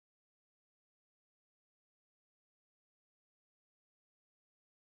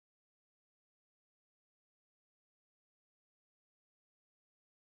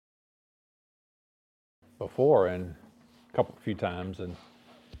before and a few times, and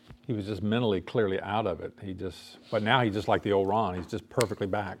he was just mentally clearly out of it. But now he's just like the old Ron. He's just perfectly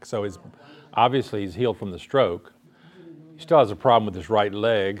back. So obviously he's healed from the stroke. He still has a problem with his right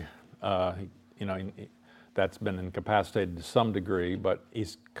leg. That's been incapacitated to some degree, but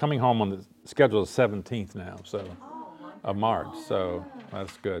he's coming home on the schedule of 17th now, so of March. So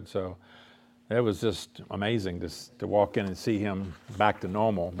that's good. So it was just amazing to walk in and see him back to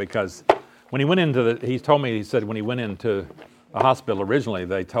normal, because when he went he said when he went into the hospital originally,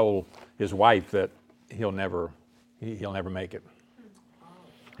 they told his wife that he'll never make it.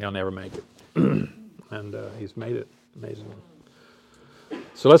 He'll never make it. And he's made it. Amazing.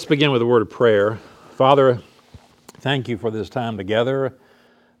 So let's begin with a word of prayer. Father, thank you for this time together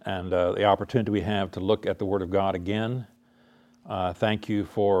and the opportunity we have to look at the Word of God again. Thank you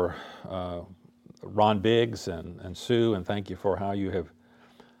for Ron Biggs and Sue, and thank you for how you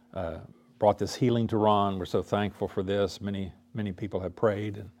have brought this healing to Ron. We're so thankful for this. Many people have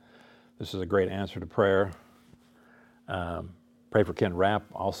prayed, and this is a great answer to prayer. Pray for Ken Rapp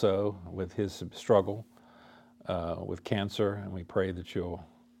also with his struggle with cancer, and we pray that you'll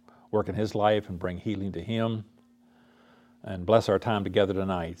work in his life and bring healing to him. And bless our time together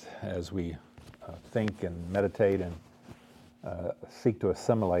tonight as we think and meditate and seek to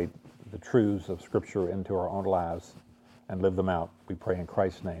assimilate the truths of Scripture into our own lives and live them out. We pray in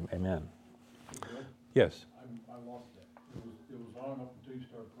Christ's name. Amen. Yes? I lost that. It was on up until you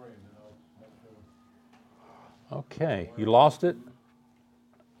started praying, and I was not sure. Okay. You lost it?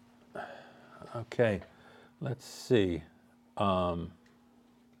 Okay. Let's see.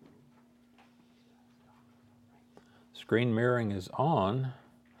 Screen mirroring is on.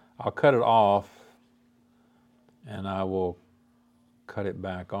 I'll cut it off and I will cut it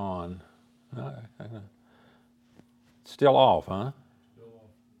back on. Still off, huh? Still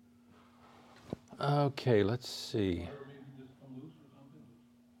off. Okay, let's see. Wire maybe just come loose or something?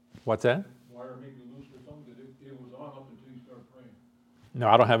 What's that? Wire maybe loose or something? It was on up until you started praying. No,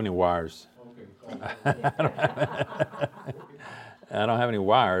 I don't have any wires. Okay. I don't have any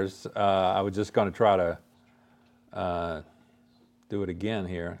wires. I was just going to try to do it again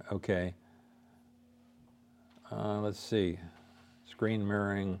here. Okay. Let's see. Screen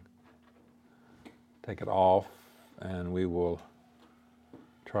mirroring. Take it off, and we will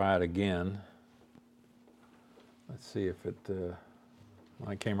try it again. Let's see if it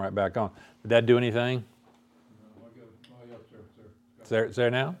came right back on. Did that do anything? No, yeah, It's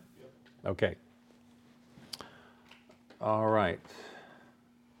there now? Yep. Okay. All right.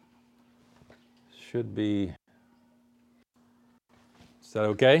 Should be. Is that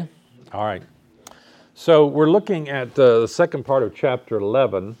okay? All right. So we're looking at the second part of chapter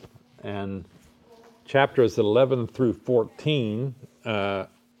 11, and chapters 11 through 14 I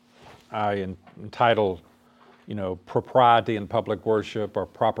entitled, propriety in public worship or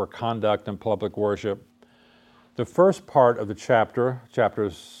proper conduct in public worship. The first part of the chapter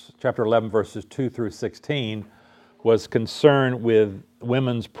 11, verses 2 through 16, was concerned with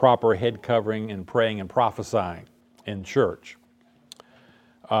women's proper head covering and praying and prophesying in church.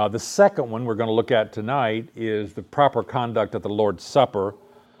 The second one we're going to look at tonight is the proper conduct at the Lord's Supper.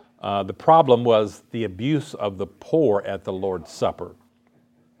 The problem was the abuse of the poor at the Lord's Supper.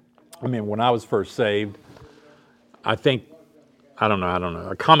 When I was first saved, I don't know.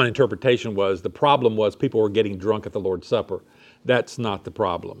 A common interpretation was the problem was people were getting drunk at the Lord's Supper. That's not the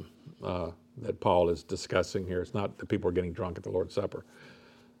problem that Paul is discussing here. It's not that people are getting drunk at the Lord's Supper.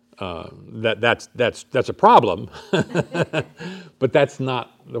 That's a problem, but that's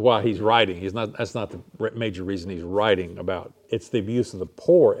not why he's writing. That's not the major reason he's writing about. It's the abuse of the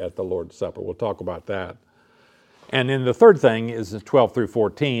poor at the Lord's Supper. We'll talk about that. And then the third thing is 12 through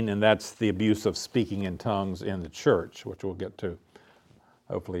 14, and that's the abuse of speaking in tongues in the church, which we'll get to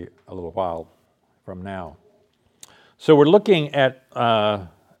hopefully a little while from now. So we're looking at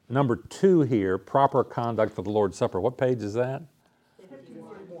number 2 here, proper conduct for the Lord's Supper. What page is that?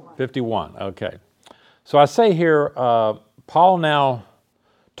 51, okay. So I say here, Paul now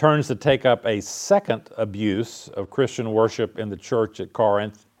turns to take up a second abuse of Christian worship in the church at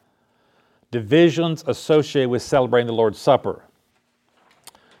Corinth, divisions associated with celebrating the Lord's Supper.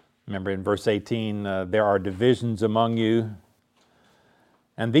 Remember in verse 18, there are divisions among you,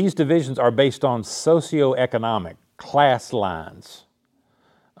 and these divisions are based on socioeconomic, class lines,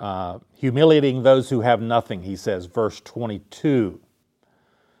 humiliating those who have nothing, he says, verse 22.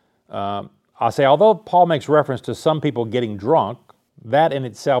 I'll say, although Paul makes reference to some people getting drunk, that in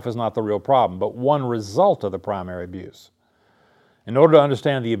itself is not the real problem, but one result of the primary abuse. In order to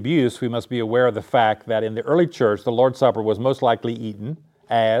understand the abuse, we must be aware of the fact that in the early church, the Lord's Supper was most likely eaten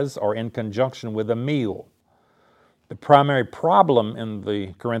as or in conjunction with a meal. The primary problem in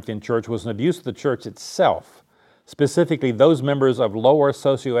the Corinthian church was an abuse of the church itself, specifically those members of lower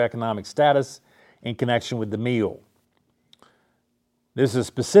socioeconomic status in connection with the meal. This is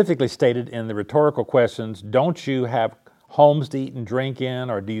specifically stated in the rhetorical questions, don't you have homes to eat and drink in,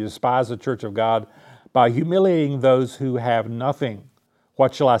 or do you despise the church of God by humiliating those who have nothing?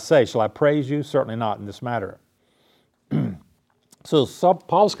 What shall I say? Shall I praise you? Certainly not in this matter. So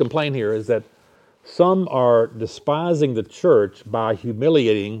Paul's complaint here is that some are despising the church by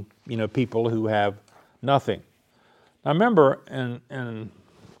humiliating, people who have nothing. Now remember, in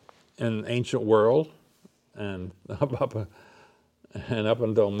ancient world and up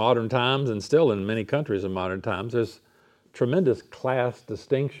until modern times, and still in many countries in modern times, there's tremendous class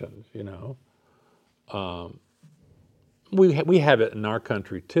distinctions. We have it in our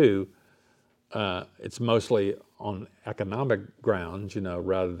country too. It's mostly on economic grounds,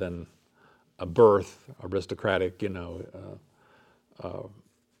 rather than a birth, aristocratic, kind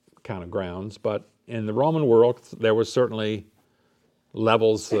of grounds. But in the Roman world, there was certainly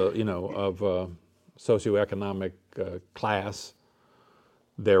levels, of socioeconomic class.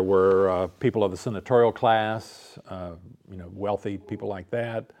 There were people of the senatorial class, wealthy people like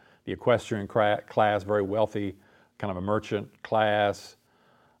that. The equestrian class, very wealthy, kind of a merchant class.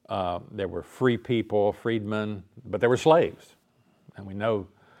 There were free people, freedmen, but there were slaves. And we know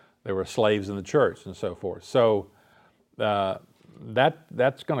there were slaves in the church and so forth. So those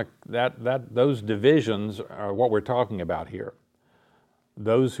divisions are what we're talking about here.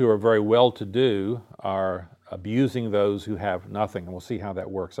 Those who are very well-to-do are abusing those who have nothing, and we'll see how that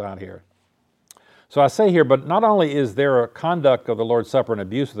works out here. So I say here, but not only is there a conduct of the Lord's Supper an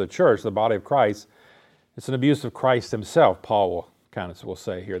abuse of the church, the body of Christ, it's an abuse of Christ himself, Paul will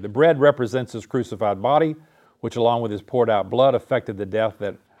say here. The bread represents his crucified body, which along with his poured out blood affected the death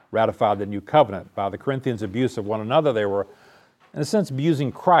that ratified the new covenant. By the Corinthians' abuse of one another, they were, in a sense, abusing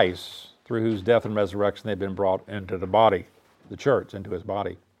Christ, through whose death and resurrection they've been brought into the body, the church, into his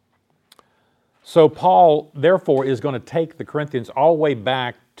body. So Paul, therefore, is going to take the Corinthians all the way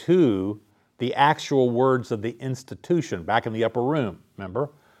back to the actual words of the institution, back in the upper room, remember?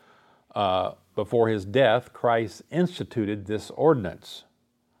 Before his death, Christ instituted this ordinance.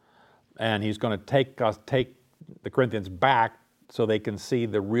 And he's going to take the Corinthians back so they can see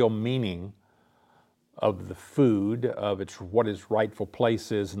the real meaning of the food, of what its rightful place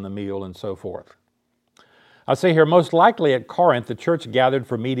is in the meal, and so forth. I say here, most likely at Corinth, the church gathered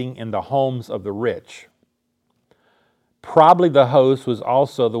for meeting in the homes of the rich. Probably the host was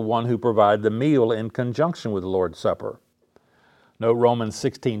also the one who provided the meal in conjunction with the Lord's Supper. Note Romans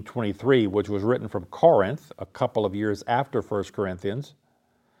 16:23, which was written from Corinth a couple of years after 1 Corinthians.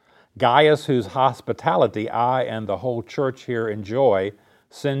 Gaius, whose hospitality I and the whole church here enjoy,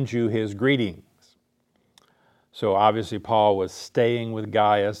 sends you his greetings. So obviously Paul was staying with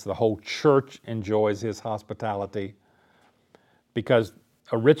Gaius. The whole church enjoys his hospitality because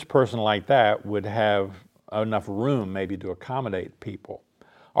a rich person like that would have enough room maybe to accommodate people.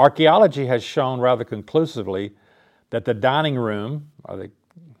 Archaeology has shown rather conclusively that the dining room, or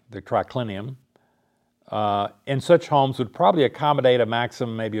the triclinium, in such homes would probably accommodate a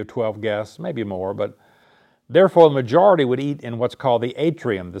maximum maybe of 12 guests, maybe more, but therefore the majority would eat in what's called the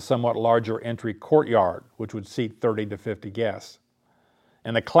atrium, the somewhat larger entry courtyard, which would seat 30 to 50 guests.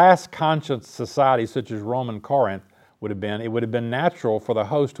 In a class-conscious society such as Roman Corinth would have been, it would have been natural for the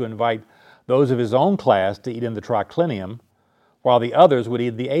host to invite those of his own class to eat in the triclinium, while the others would eat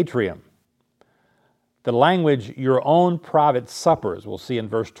in the atrium. The language, your own private suppers, we'll see in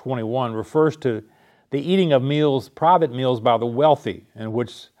verse 21, refers to the eating of meals, private meals by the wealthy, in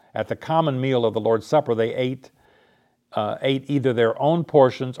which at the common meal of the Lord's Supper they ate either their own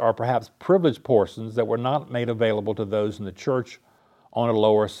portions or perhaps privileged portions that were not made available to those in the church on a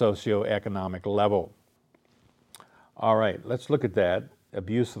lower socioeconomic level. All right, let's look at that.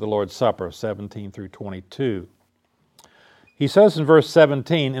 Abuse of the Lord's Supper, 17 through 22. He says in verse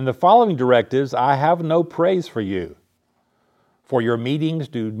 17, in the following directives, I have no praise for you, for your meetings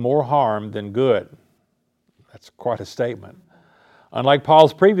do more harm than good. That's quite a statement. Unlike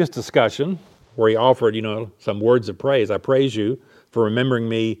Paul's previous discussion, where he offered, some words of praise, I praise you for remembering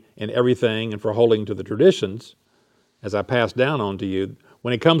me in everything and for holding to the traditions as I pass down on to you.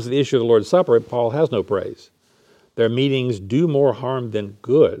 When it comes to the issue of the Lord's Supper, Paul has no praise. Their meetings do more harm than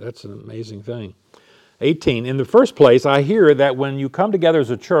good. That's an amazing thing. 18, in the first place, I hear that when you come together as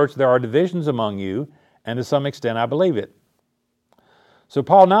a church, there are divisions among you, and to some extent I believe it. So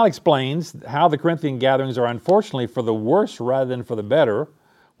Paul now explains how the Corinthian gatherings are unfortunately for the worse rather than for the better.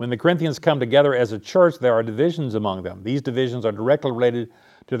 When the Corinthians come together as a church, there are divisions among them. These divisions are directly related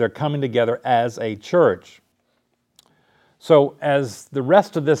to their coming together as a church. So as the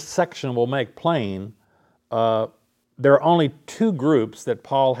rest of this section will make plain, there are only two groups that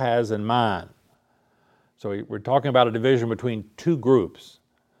Paul has in mind. So we're talking about a division between two groups,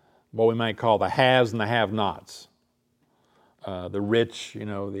 what we might call the haves and the have-nots. The rich,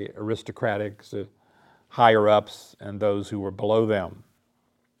 the aristocratics, the higher-ups, and those who were below them.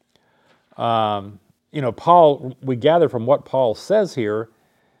 Paul, we gather from what Paul says here,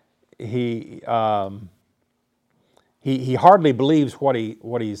 he hardly believes what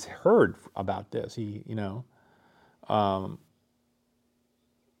he's heard about this.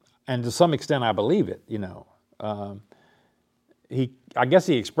 And to some extent, I believe it. I guess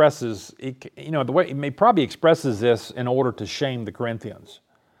he expresses, the way he probably expresses this in order to shame the Corinthians.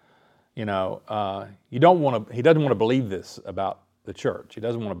 He doesn't want to believe this about the church. He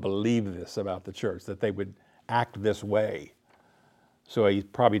doesn't want to believe this about the church, that they would act this way. So he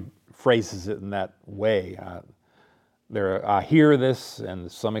probably phrases it in that way. I hear this, and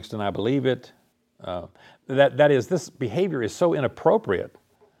to some extent I believe it. That is, this behavior is so inappropriate.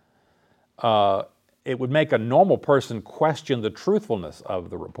 It would make a normal person question the truthfulness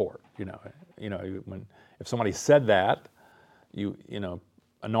of the report. If somebody said that, a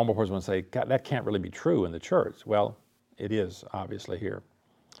normal person would say, God, that can't really be true in the church. Well, it is obviously here.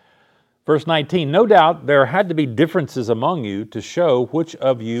 Verse 19, no doubt there had to be differences among you to show which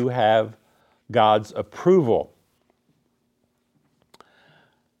of you have God's approval.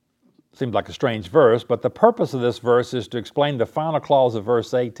 Seems like a strange verse, but the purpose of this verse is to explain the final clause of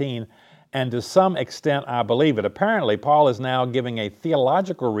verse 18, and to some extent I believe it. Apparently, Paul is now giving a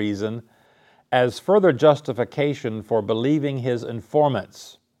theological reason as further justification for believing his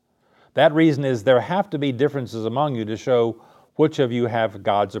informants. That reason is there have to be differences among you to show which of you have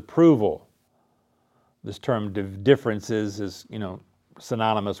God's approval. This term differences is,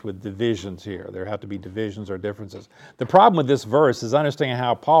 synonymous with divisions here. There have to be divisions or differences. The problem with this verse is understanding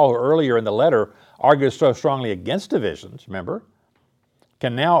how Paul, earlier in the letter, argues so strongly against divisions, remember,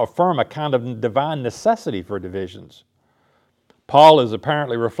 can now affirm a kind of divine necessity for divisions. Paul is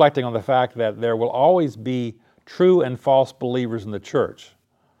apparently reflecting on the fact that there will always be true and false believers in the church.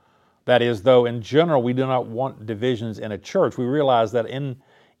 That is, though in general we do not want divisions in a church, we realize that in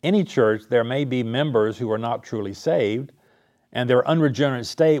any church there may be members who are not truly saved, and their unregenerate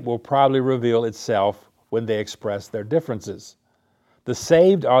state will probably reveal itself when they express their differences. The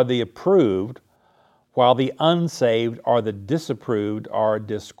saved are the approved, while the unsaved are the disapproved or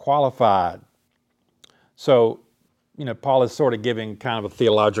disqualified. So, Paul is sort of giving kind of a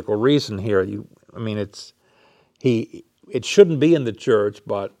theological reason here. It shouldn't be in the church,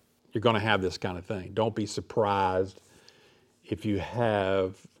 but you're going to have this kind of thing. Don't be surprised if you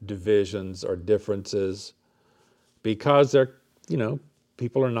have divisions or differences, because they're,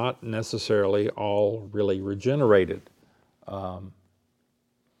 people are not necessarily all really regenerated. I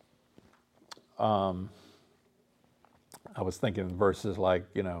was thinking verses like,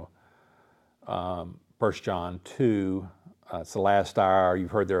 1 John 2, it's the last hour,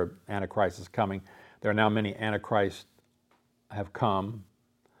 you've heard there Antichrist is coming. There are now many Antichrists have come.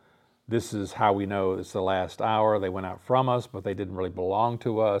 This is how we know it's the last hour. They went out from us, but they didn't really belong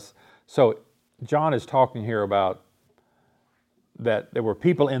to us. So John is talking here about that there were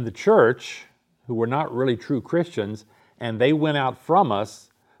people in the church who were not really true Christians, and they went out from us,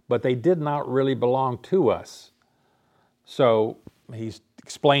 but they did not really belong to us. So he's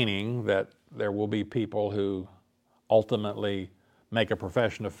explaining that there will be people who ultimately make a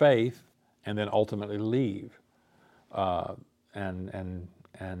profession of faith and then ultimately leave and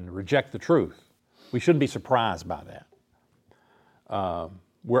reject the truth. We shouldn't be surprised by that.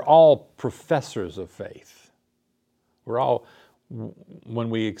 We're all professors of faith. When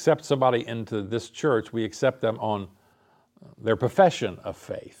we accept somebody into this church, we accept them on their profession of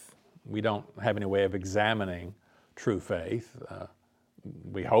faith. We don't have any way of examining true faith.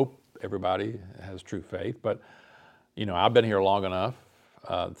 We hope everybody has true faith, but I've been here long enough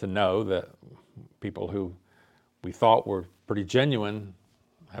to know that people who we thought were pretty genuine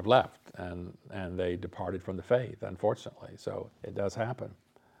have left, and they departed from the faith, unfortunately. So it does happen.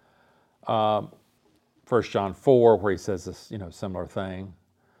 1 John 4, where he says this, similar thing.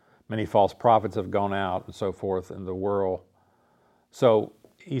 Many false prophets have gone out and so forth in the world. So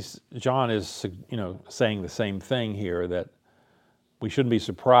John is, saying the same thing here, that we shouldn't be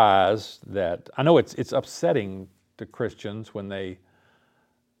surprised that, I know it's upsetting to Christians when they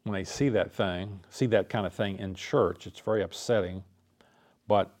see that kind of thing in church. It's very upsetting,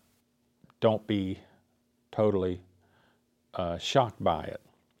 but don't be totally shocked by it.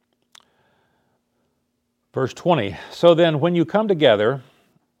 Verse 20, so then when you come together,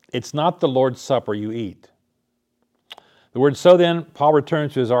 it's not the Lord's Supper you eat. The word so then, Paul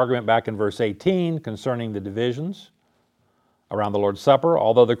returns to his argument back in verse 18 concerning the divisions around the Lord's Supper.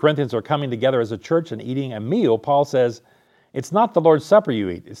 Although the Corinthians are coming together as a church and eating a meal, Paul says, it's not the Lord's Supper you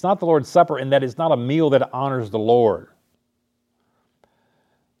eat. It's not the Lord's Supper in that it's not a meal that honors the Lord.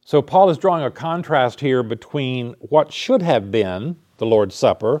 So Paul is drawing a contrast here between what should have been the Lord's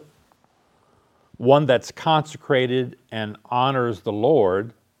Supper, one that's consecrated and honors the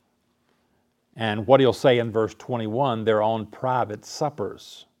Lord, and what he'll say in verse 21, their own private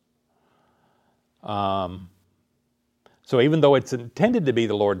suppers. So even though it's intended to be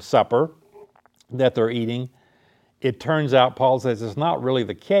the Lord's Supper that they're eating, it turns out, Paul says, it's not really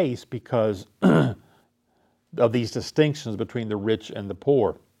the case because of these distinctions between the rich and the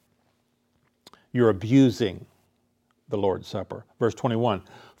poor. You're abusing the Lord's Supper. Verse 21,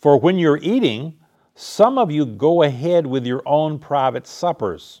 for when you're eating, some of you go ahead with your own private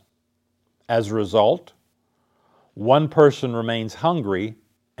suppers. As a result, one person remains hungry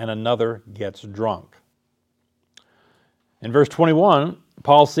and another gets drunk. In verse 21,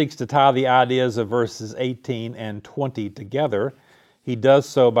 Paul seeks to tie the ideas of verses 18 and 20 together. He does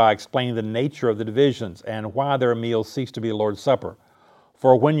so by explaining the nature of the divisions and why their meal ceased to be the Lord's Supper.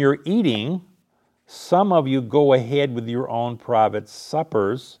 For when you're eating, some of you go ahead with your own private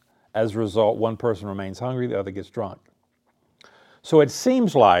suppers. As a result, one person remains hungry, the other gets drunk. So it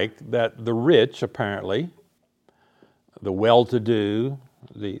seems like that the rich, apparently, the well-to-do,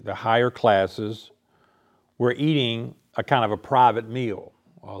 the higher classes, were eating a kind of a private meal,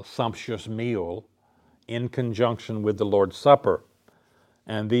 a sumptuous meal, in conjunction with the Lord's Supper.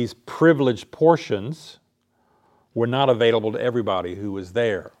 And these privileged portions were not available to everybody who was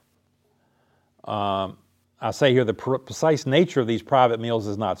there. I say here the precise nature of these private meals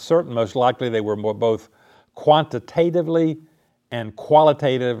is not certain. Most likely they were both quantitatively and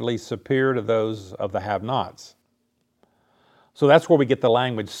qualitatively superior to those of the have-nots. So that's where we get the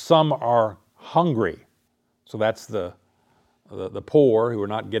language, some are hungry. So that's the poor who are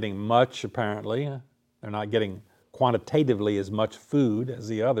not getting much, apparently. They're not getting quantitatively as much food as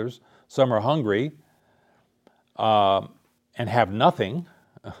the others. Some are hungry and have nothing.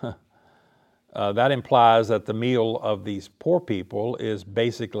 That implies that the meal of these poor people is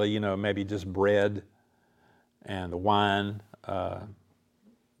basically, maybe just bread and the wine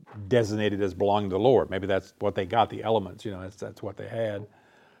designated as belonging to the Lord. Maybe that's what they got, the elements, that's what they had.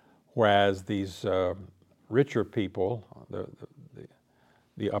 Whereas these richer people,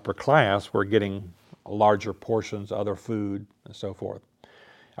 the upper class, were getting larger portions, other food, and so forth.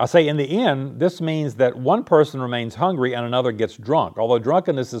 I say in the end, this means that one person remains hungry and another gets drunk. Although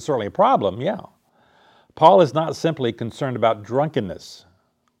drunkenness is certainly a problem, yeah. Paul is not simply concerned about drunkenness.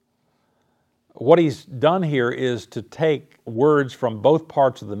 What he's done here is to take words from both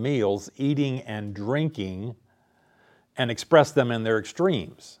parts of the meals, eating and drinking, and express them in their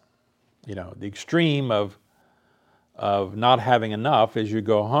extremes. The extreme of not having enough is you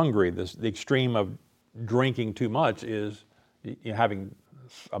go hungry. The extreme of drinking too much is having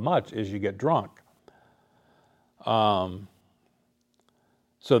much is you get drunk. So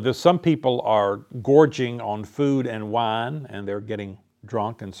there's some people are gorging on food and wine, and they're getting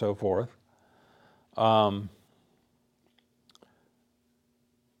drunk and so forth. And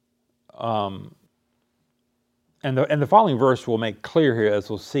the following verse will make clear here, as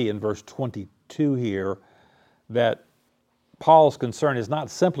we'll see in verse 22 here, that Paul's concern is not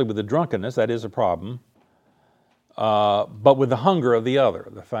simply with the drunkenness, that is a problem, but with the hunger of the other,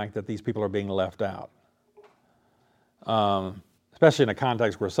 the fact that these people are being left out. Especially in a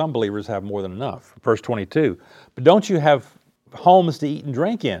context where some believers have more than enough. Verse 22, but don't you have homes to eat and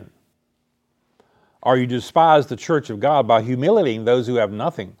drink in? Or you despise the church of God by humiliating those who have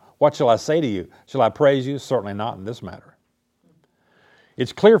nothing? What shall I say to you? Shall I praise you? Certainly not in this matter.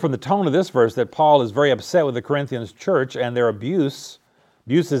 It's clear from the tone of this verse that Paul is very upset with the Corinthians church and their abuses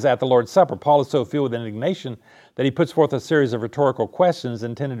at the Lord's Supper. Paul is so filled with indignation that he puts forth a series of rhetorical questions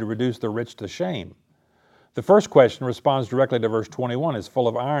intended to reduce the rich to shame. The first question responds directly to verse 21, is full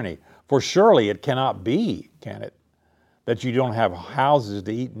of irony. For surely it cannot be, can it, that you don't have houses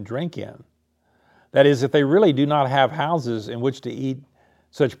to eat and drink in? That is, if they really do not have houses in which to eat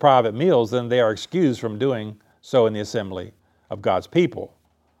such private meals, then they are excused from doing so in the assembly of God's people.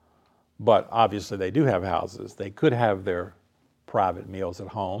 But obviously they do have houses. They could have their private meals at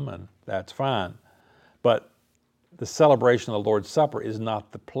home, and that's fine. But the celebration of the Lord's Supper is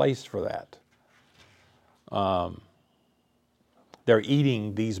not the place for that. They're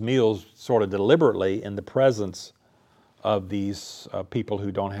eating these meals sort of deliberately in the presence of these people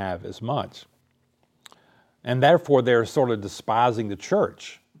who don't have as much. And therefore they're sort of despising the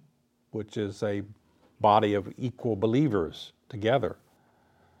church, which is a body of equal believers together.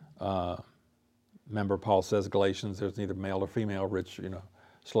 Remember, Paul says, Galatians, there's neither male or female, rich,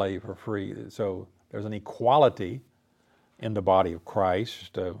 slave or free. So there's an equality in the body of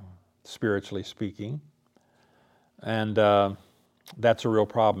Christ, spiritually speaking. And that's a real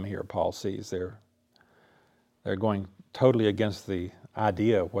problem here, Paul sees. They're going totally against the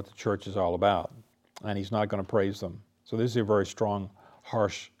idea of what the church is all about, and he's not going to praise them. So this is a very strong,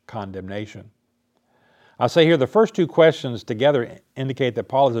 harsh condemnation. I'll say here the first two questions together indicate that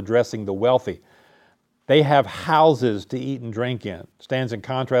Paul is addressing the wealthy. They have houses to eat and drink in. Stands in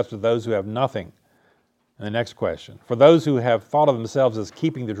contrast with those who have nothing. And the next question. For those who have thought of themselves as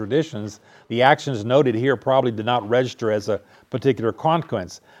keeping the traditions, the actions noted here probably did not register as a particular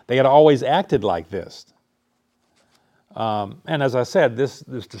consequence. They had always acted like this. And as I said, this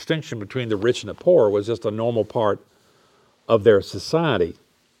distinction between the rich and the poor was just a normal part of their society.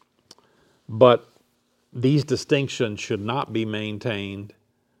 But these distinctions should not be maintained.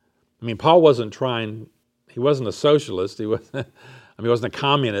 I mean, Paul wasn't he wasn't a socialist, he wasn't a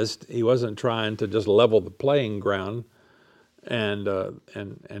communist, he wasn't trying to just level the playing ground, and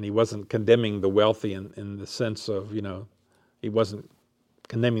he wasn't condemning the wealthy in the sense of, he wasn't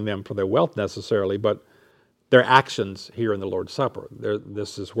condemning them for their wealth necessarily, but their actions here in the Lord's Supper.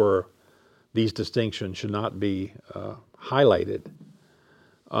 This is where these distinctions should not be highlighted.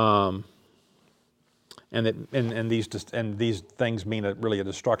 And these things mean really a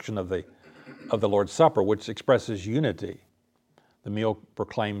destruction of the Lord's Supper, which expresses unity. The meal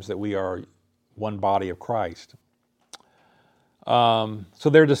proclaims that we are one body of Christ. So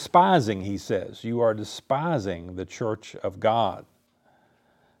they're despising, he says. You are despising the church of God.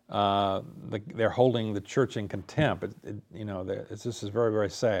 They're holding the church in contempt. This is very, very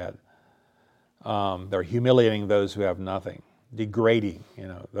sad. They're humiliating those who have nothing, degrading,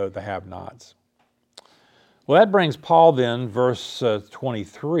 the have-nots. Well, that brings Paul then, verse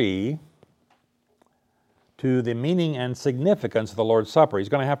 23, to the meaning and significance of the Lord's Supper. He's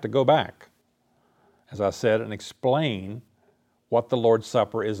going to have to go back, as I said, and explain what the Lord's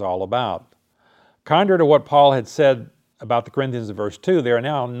Supper is all about. Contrary to what Paul had said about the Corinthians in verse 2, they are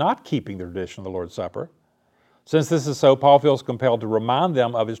now not keeping the tradition of the Lord's Supper. Since this is so, Paul feels compelled to remind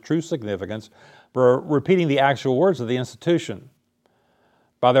them of its true significance by repeating the actual words of the institution.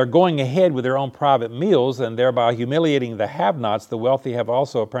 By their going ahead with their own private meals and thereby humiliating the have-nots, the wealthy have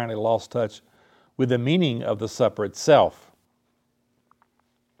also apparently lost touch with the meaning of the supper itself.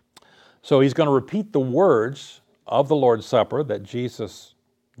 So he's going to repeat the words of the Lord's Supper that Jesus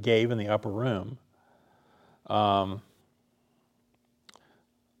gave in the upper room. To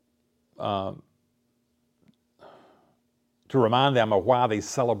remind them of why they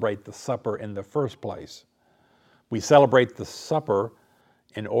celebrate the supper in the first place. We celebrate the supper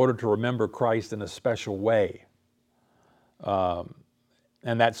in order to remember Christ in a special way.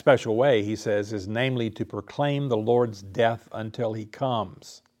 And that special way, he says, is namely to proclaim the Lord's death until he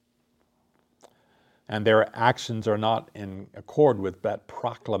comes. And their actions are not in accord with that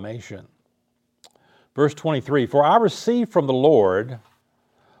proclamation. Verse 23, for I received from the Lord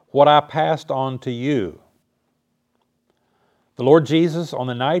what I passed on to you. The Lord Jesus, on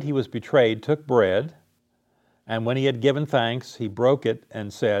the night he was betrayed, took bread, and when he had given thanks, he broke it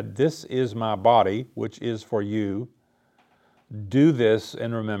and said, this is my body, which is for you. Do this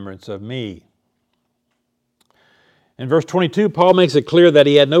in remembrance of me. In verse 22, Paul makes it clear that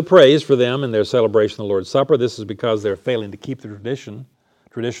he had no praise for them in their celebration of the Lord's Supper. This is because they're failing to keep the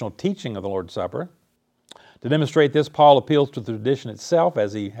traditional teaching of the Lord's Supper. To demonstrate this, Paul appeals to the tradition itself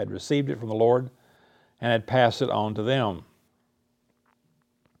as he had received it from the Lord and had passed it on to them.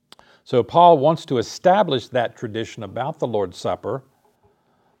 So Paul wants to establish that tradition about the Lord's Supper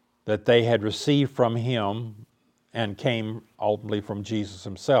that they had received from him and came ultimately from Jesus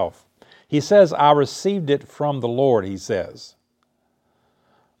himself. He says, I received it from the Lord, he says.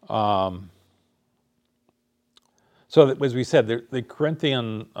 So that, as we said, the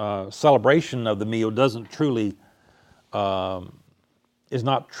Corinthian celebration of the meal doesn't truly, is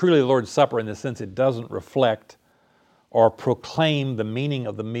not truly the Lord's Supper in the sense it doesn't reflect or proclaim the meaning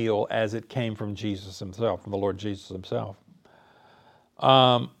of the meal as it came from Jesus himself, from the Lord Jesus himself.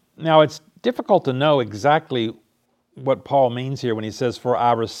 Now, it's difficult to know exactly what Paul means here when he says, for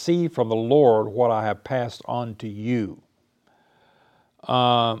I received from the Lord what I have passed on to you.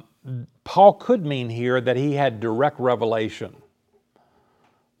 Paul could mean here that he had direct revelation,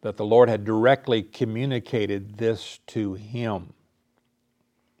 that the Lord had directly communicated this to him.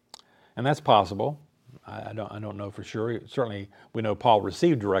 And that's possible. I don't know for sure. Certainly, we know Paul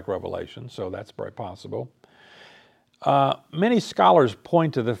received direct revelation, so that's very possible. Many scholars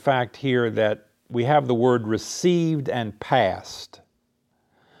point to the fact here that we have the word received and passed.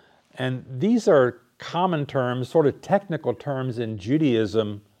 And these are common terms, sort of technical terms in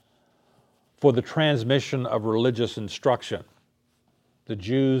Judaism for the transmission of religious instruction. The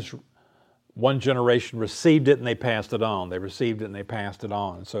Jews, one generation received it and they passed it on. They received it and they passed it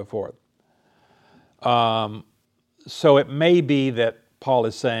on, and so forth. So it may be that Paul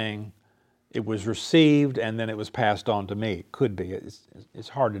is saying it was received and then it was passed on to me. It could be. It's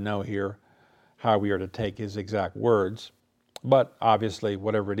hard to know here how we are to take his exact words. But obviously,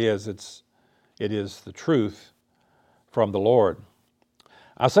 whatever it is the truth from the Lord.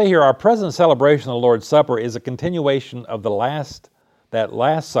 I say here, our present celebration of the Lord's Supper is a continuation of that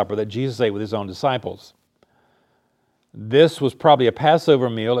last supper that Jesus ate with his own disciples. This was probably a Passover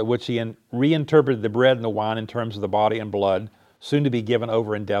meal at which he reinterpreted the bread and the wine in terms of the body and blood, soon to be given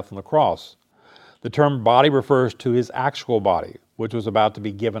over in death on the cross. The term body refers to his actual body, which was about to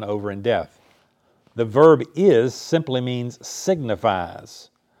be given over in death. The verb is simply means signifies,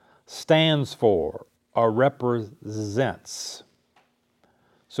 stands for, or represents.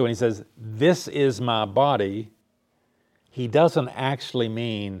 So when he says, this is my body, he doesn't actually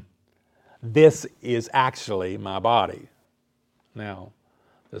mean, this is actually my body. Now,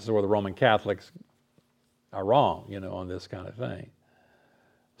 this is where the Roman Catholics are wrong, on this kind of thing.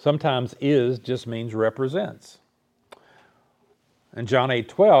 Sometimes is just means represents. In John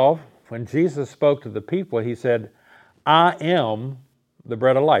 8:12, when Jesus spoke to the people, he said, I am the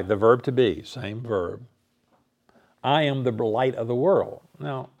bread of life, the verb to be, same verb. I am the light of the world.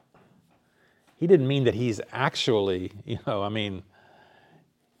 Now, he didn't mean that he's actually,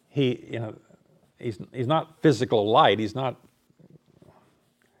 he's not physical light. He's not,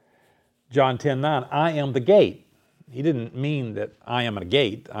 John 10:9, I am the gate. He didn't mean that I am a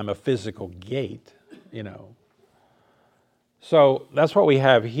gate. I'm a physical gate, So that's what we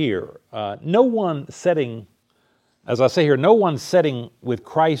have here. No one sitting with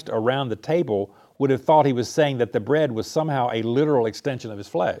Christ around the table would have thought he was saying that the bread was somehow a literal extension of his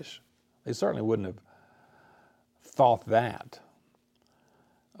flesh. They certainly wouldn't have thought that.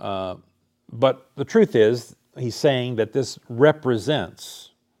 But the truth is, he's saying that this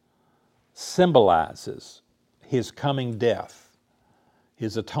symbolizes his coming death,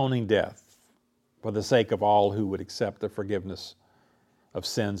 his atoning death, for the sake of all who would accept the forgiveness of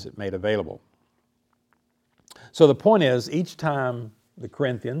sins it made available. So the point is, each time the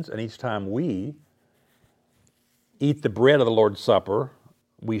Corinthians and each time we eat the bread of the Lord's Supper,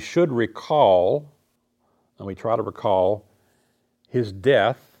 we should recall, and we try to recall, his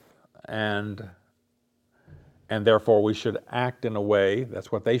death, and therefore we should act in a way,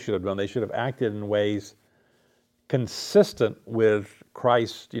 that's what they should have done, they should have acted in ways consistent with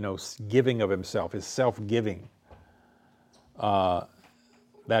Christ's, giving of himself, his self-giving, that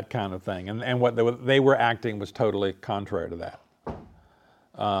kind of thing. And what they were acting was totally contrary to that.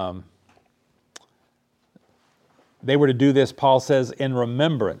 They were to do this, Paul says, in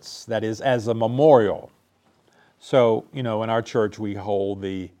remembrance, that is, as a memorial. So, in our church we hold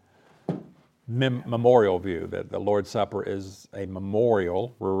the memorial view, that the Lord's Supper is a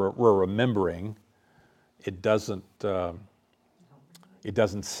memorial. We're remembering. It doesn't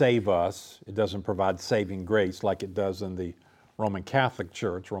save us. It doesn't provide saving grace like it does in the Roman Catholic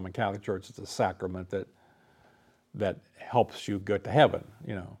Church. Roman Catholic Church is a sacrament that helps you go to heaven.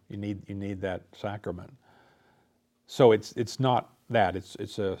 You need that sacrament. So it's not that.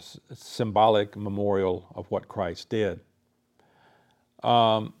 It's a symbolic memorial of what Christ did.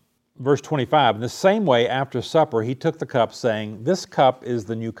 Verse 25, in the same way after supper he took the cup, saying, this cup is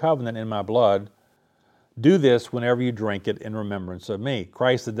the new covenant in my blood. Do this whenever you drink it in remembrance of me.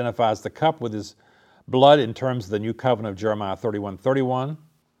 Christ identifies the cup with his blood in terms of the new covenant of Jeremiah 31:31.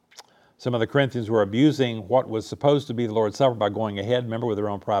 Some of the Corinthians were abusing what was supposed to be the Lord's Supper by going ahead, remember, with their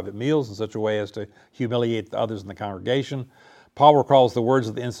own private meals in such a way as to humiliate the others in the congregation. Paul recalls the words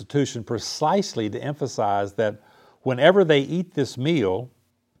of the institution precisely to emphasize that whenever they eat this meal,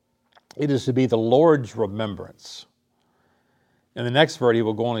 it is to be the Lord's remembrance. In the next verse, he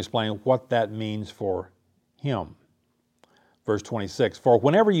will go on and explain what that means for him. Verse 26, for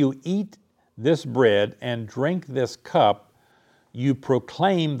whenever you eat this bread and drink this cup, you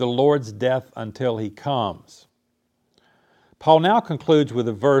proclaim the Lord's death until he comes. Paul now concludes with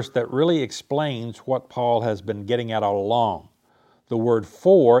a verse that really explains what Paul has been getting at all along. The word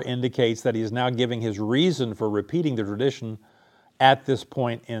for indicates that he is now giving his reason for repeating the tradition at this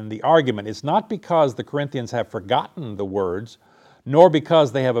point in the argument. It's not because the Corinthians have forgotten the words, nor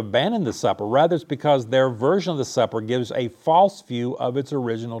because they have abandoned the supper. Rather, it's because their version of the supper gives a false view of its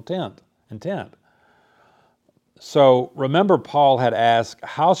original intent. So remember, Paul had asked,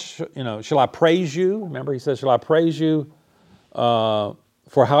 shall I praise you? Remember, he says, shall I praise you for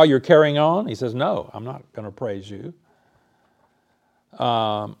how you're carrying on? He says, no, I'm not going to praise you.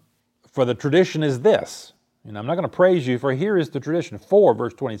 For the tradition is this. I'm not going to praise you, for here is the tradition. 4,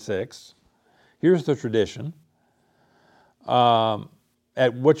 verse 26. Here's the tradition.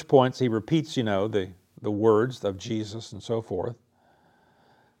 At which points he repeats, the words of Jesus and so forth.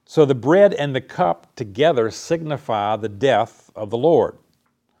 So the bread and the cup together signify the death of the Lord.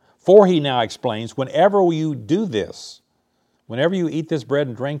 For he now explains, whenever you do this, whenever you eat this bread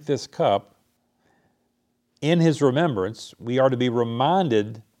and drink this cup, in his remembrance, we are to be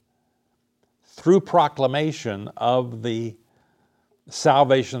reminded through proclamation of the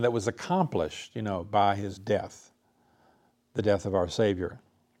salvation that was accomplished, by his death, the death of our Savior.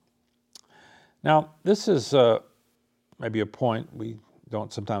 Now, this is maybe a point we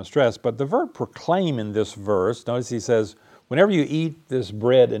don't sometimes stress, but the verb proclaim in this verse, notice he says, whenever you eat this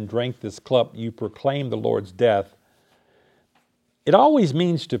bread and drink this cup, you proclaim the Lord's death. It always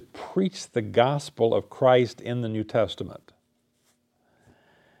means to preach the gospel of Christ in the New Testament.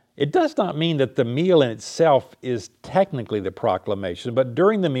 It does not mean that the meal in itself is technically the proclamation, but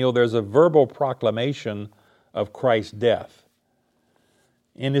during the meal there's a verbal proclamation of Christ's death.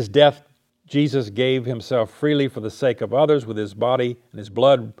 In his death, Jesus gave himself freely for the sake of others. With his body and his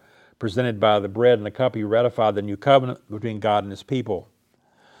blood presented by the bread and the cup, he ratified the new covenant between God and his people.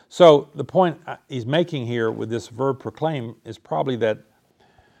 So the point he's making here with this verb proclaim is probably that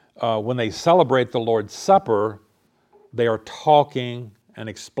when they celebrate the Lord's Supper, they are talking and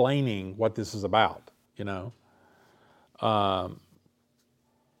explaining what this is about,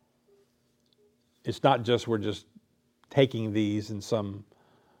 It's not just we're just taking these in some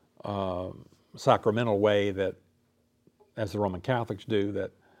sacramental way that, as the Roman Catholics do, that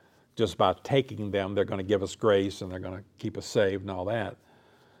just by taking them, they're going to give us grace and they're going to keep us saved and all that.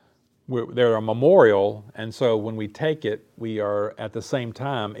 They're a memorial, and so when we take it, we are at the same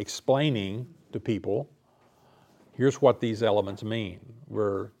time explaining to people, here's what these elements mean.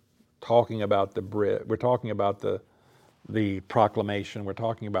 We're talking about the bread, we're talking about the proclamation, we're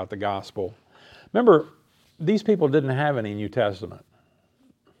talking about the gospel. Remember, these people didn't have any New Testament.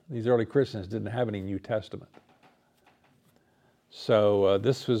 These early Christians didn't have any New Testament. So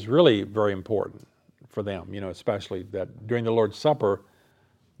this was really very important for them, especially that during the Lord's Supper,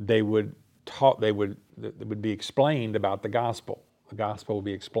 it would be explained about the gospel. The gospel would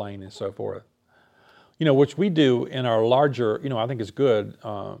be explained and so forth. Which we do in our larger, I think it's good,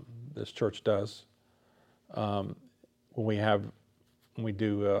 this church does, when we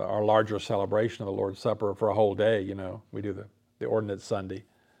do our larger celebration of the Lord's Supper for a whole day, we do the ordinance Sunday.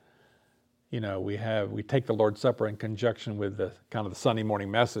 We take the Lord's Supper in conjunction with the kind of the Sunday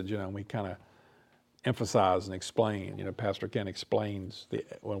morning message, and we kind of emphasize and explain. Pastor Ken explains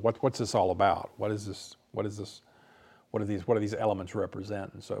what's this all about? What is this? What do these elements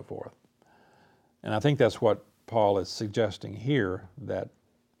represent, and so forth. And I think that's what Paul is suggesting here, that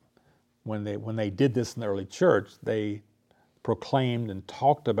when they did this in the early church, they proclaimed and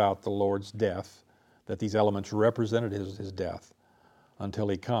talked about the Lord's death, that these elements represented his death until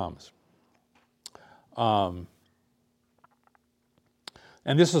he comes. And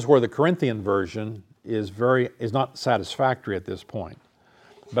this is where the Corinthian version is not satisfactory at this point.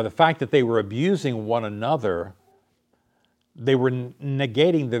 But the fact that they were abusing one another, they were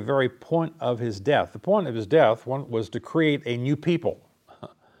negating the very point of his death. The point of his death was to create a new people,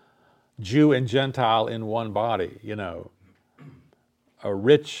 Jew and Gentile in one body, a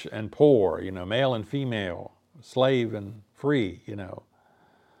rich and poor, male and female, slave and free,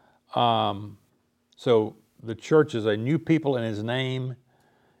 So the church is a new people in his name,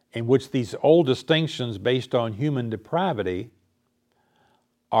 in which these old distinctions based on human depravity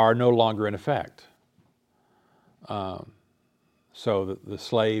are no longer in effect. So the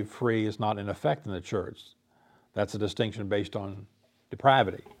slave free is not in effect in the church. That's a distinction based on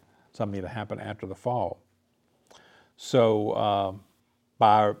depravity, something that happened after the fall. So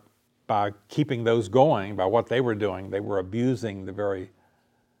by keeping those going, by what they were doing, they were abusing the very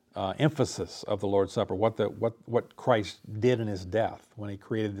emphasis of the Lord's Supper, what Christ did in his death when he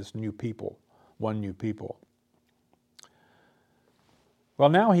created this new people, one new people. Well,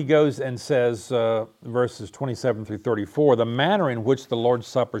 now he goes and says, verses 27 through 34, the manner in which the Lord's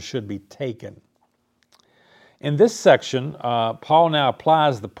Supper should be taken. In this section, Paul now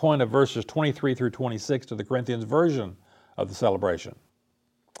applies the point of verses 23 through 26 to the Corinthians' version of the celebration.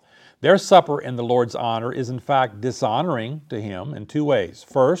 Their supper in the Lord's honor is in fact dishonoring to him in two ways.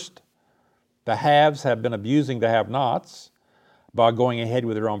 First, the haves have been abusing the have-nots by going ahead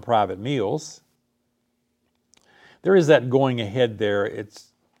with their own private meals. there is that going ahead there.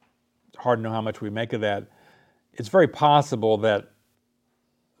 It's hard to know how much we make of that. It's very possible that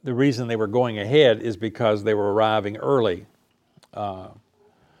the reason they were going ahead is because they were arriving early.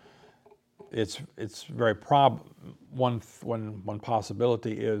 It's very one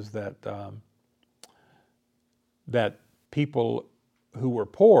possibility is that that people who were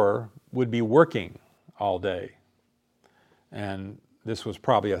poor would be working all day, and this was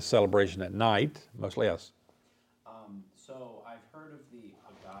probably a celebration at night, mostly. Yes. So I've heard of the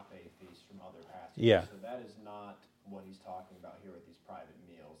agape feast from other passages. Yeah. So that is not what he's talking about here with these private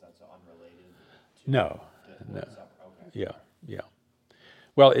meals. That's unrelated to No. the Lord's Supper. Okay. Yeah.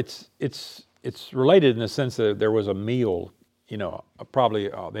 Well, it's related in the sense that there was a meal. They probably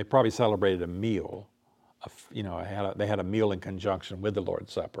celebrated a meal. They had a meal in conjunction with the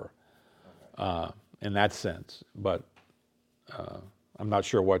Lord's Supper, in that sense. But I'm not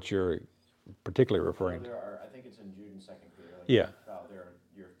sure what you're particularly referring to. I think it's in Jude and 2 Peter. Yeah. About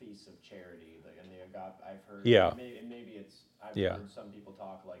your feasts of charity, and the agape. I've heard. Yeah. Maybe it's. I've heard some people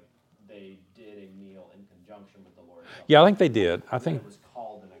talk like they did a meal in conjunction with the Lord's Supper. Yeah, I think they did. I think it was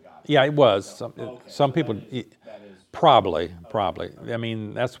called an agape. Yeah, it was. So, Some people. That is Probably. I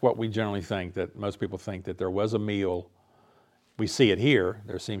mean, that's what we generally think, that most people think that there was a meal. We see it here.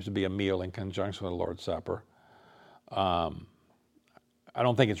 There seems to be a meal in conjunction with the Lord's Supper. I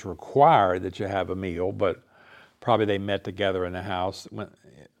don't think it's required that you have a meal, but probably they met together in the house. When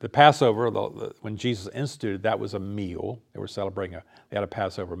the Passover, when Jesus instituted, that was a meal. They were celebrating they had a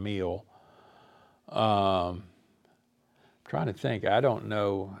Passover meal. Trying to think. I don't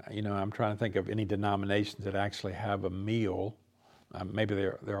know. I'm trying to think of any denominations that actually have a meal. Maybe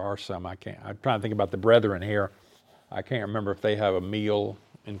there are some. I'm trying to think about the brethren here. I can't remember if they have a meal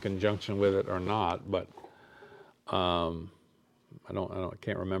in conjunction with it or not. But I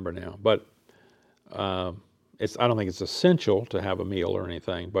can't remember now. But I don't think it's essential to have a meal or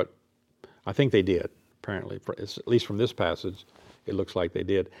anything. But I think they did. Apparently, at least from this passage, it looks like they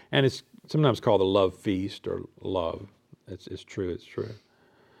did. And it's sometimes called the love feast or love. It's true.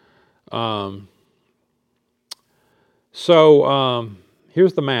 So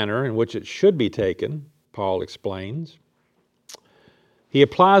here's the manner in which it should be taken, Paul explains. He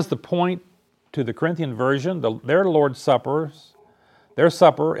applies the point to the Corinthian version. Their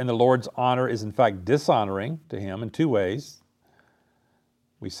supper in the Lord's honor is in fact dishonoring to him in two ways.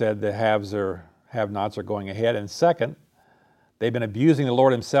 We said the have-nots are going ahead. And second, they've been abusing the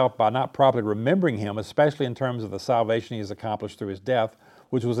Lord himself by not properly remembering him, especially in terms of the salvation he has accomplished through his death,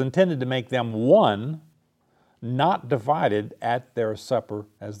 which was intended to make them one, not divided at their supper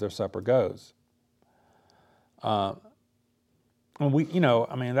as their supper goes. That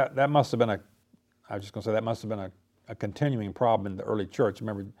must have been that must have been a continuing problem in the early church.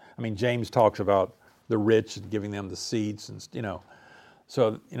 Remember, James talks about the rich and giving them the seats, and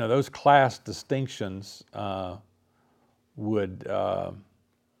so those class distinctions would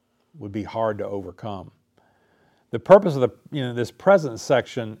be hard to overcome. The purpose of this present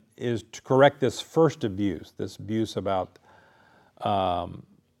section is to correct this first abuse, about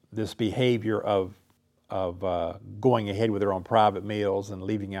this behavior of going ahead with their own private meals and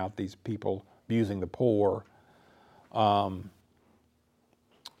leaving out these people abusing the poor.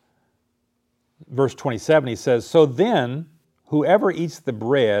 Verse 27, he says, "So then, whoever eats the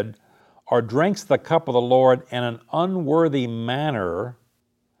bread or drinks the cup of the Lord in an unworthy manner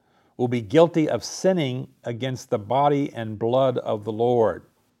will be guilty of sinning against the body and blood of the Lord."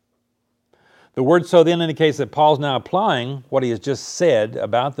 The word "so then" indicates that Paul's now applying what he has just said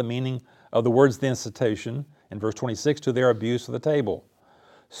about the meaning of the words of the institution in verse 26 to their abuse of the table.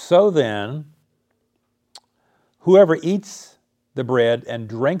 So then, whoever eats the bread and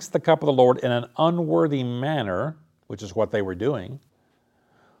drinks the cup of the Lord in an unworthy manner, which is what they were doing,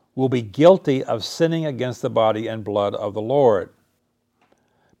 will be guilty of sinning against the body and blood of the Lord.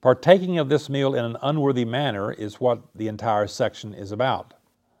 Partaking of this meal in an unworthy manner is what the entire section is about.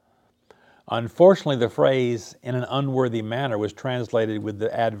 Unfortunately, the phrase "in an unworthy manner" was translated with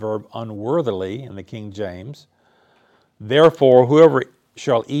the adverb "unworthily" in the King James. Therefore, whoever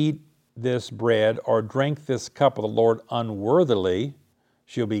shall eat this bread or drink this cup of the Lord unworthily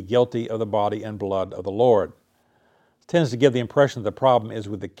shall be guilty of the body and blood of the Lord. It tends to give the impression that the problem is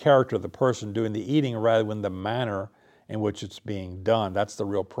with the character of the person doing the eating rather than the manner in which it's being done. That's the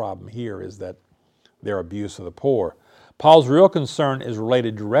real problem here, is that their abuse of the poor. Paul's real concern is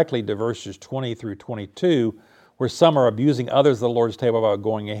related directly to verses 20 through 22, where some are abusing others at the Lord's table by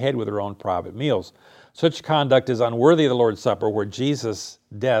going ahead with their own private meals. Such conduct is unworthy of the Lord's Supper, where Jesus'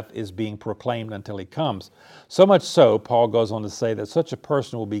 death is being proclaimed until he comes. So much so, Paul goes on to say that such a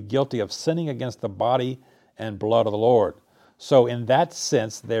person will be guilty of sinning against the body and blood of the Lord. So in that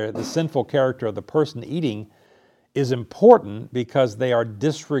sense, the sinful character of the person eating is important because they are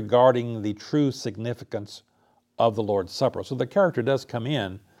disregarding the true significance of the Lord's Supper. So the character does come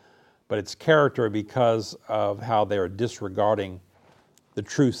in, but it's character because of how they are disregarding the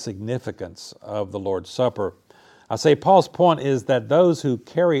true significance of the Lord's Supper. I say Paul's point is that those who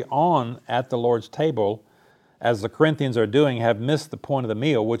carry on at the Lord's table, as the Corinthians are doing, have missed the point of the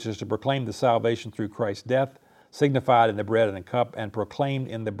meal, which is to proclaim the salvation through Christ's death, signified in the bread and the cup, and proclaimed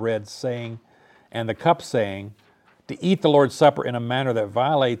in the bread saying, and the cup saying, to eat the Lord's Supper in a manner that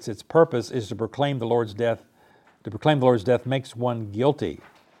violates its purpose is to proclaim the Lord's death. To proclaim the Lord's death makes one guilty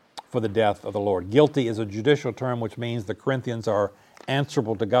for the death of the Lord. Guilty is a judicial term, which means the Corinthians are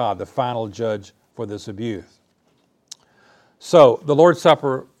answerable to God, the final judge for this abuse. So the Lord's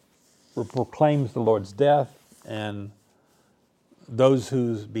Supper proclaims the Lord's death, and those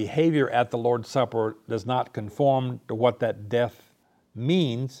whose behavior at the Lord's Supper does not conform to what that death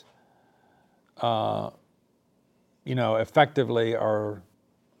means, effectively are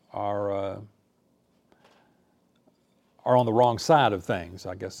on the wrong side of things,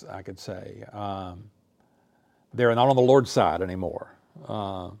 I guess I could say. They're not on the Lord's side anymore.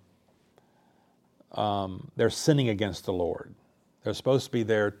 They're sinning against the Lord. They're supposed to be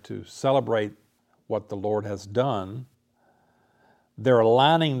there to celebrate what the Lord has done. They're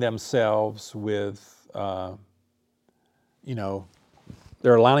aligning themselves with, they're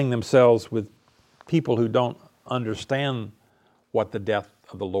aligning themselves with people who don't understand what the death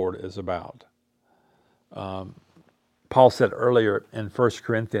of the Lord is about. Paul said earlier in 1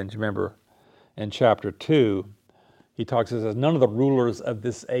 Corinthians, remember, in chapter 2, he says, none of the rulers of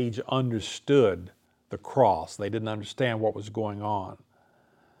this age understood the cross. They didn't understand what was going on.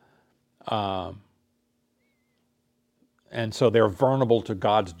 And so they're vulnerable to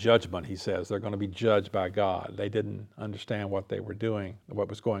God's judgment, he says. They're going to be judged by God. They didn't understand what they were doing, what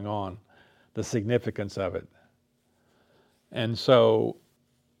was going on, the significance of it. And so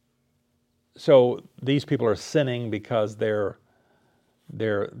these people are sinning because they're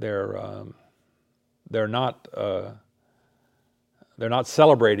not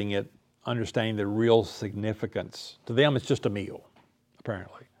celebrating it, understanding the real significance. To them, it's just a meal,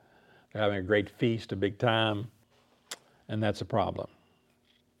 apparently. They're having a great feast, a big time, and that's a problem.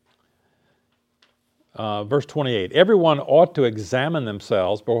 Verse 28, everyone ought to examine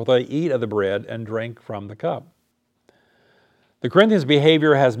themselves before they eat of the bread and drink from the cup. The Corinthians'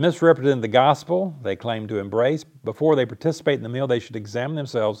 behavior has misrepresented the gospel they claim to embrace. Before they participate in the meal, they should examine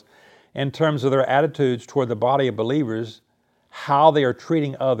themselves in terms of their attitudes toward the body of believers, how they are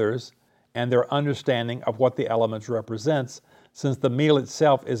treating others, and their understanding of what the elements represents, since the meal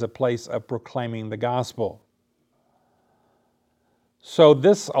itself is a place of proclaiming the gospel. So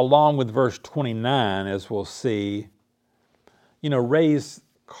this, along with verse 29, as we'll see, raise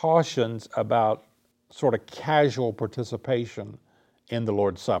cautions about sort of casual participation in the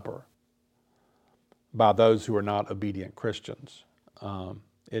Lord's Supper by those who are not obedient Christians.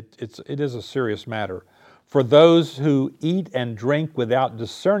 It is a serious matter. For those who eat and drink without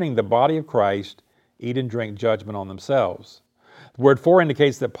discerning the body of Christ, eat and drink judgment on themselves. The word for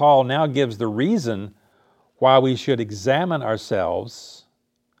indicates that Paul now gives the reason why we should examine ourselves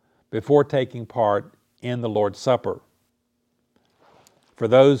before taking part in the Lord's Supper. For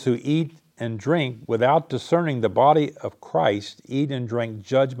those who eat and drink without discerning the body of Christ, eat and drink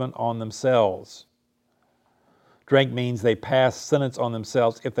judgment on themselves. Drink means they pass sentence on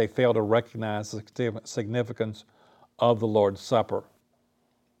themselves if they fail to recognize the significance of the Lord's Supper.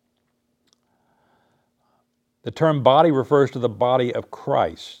 The term body refers to the body of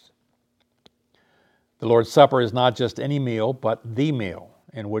Christ. The Lord's Supper is not just any meal, but the meal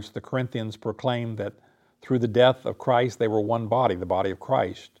in which the Corinthians proclaimed that through the death of Christ they were one body, the body of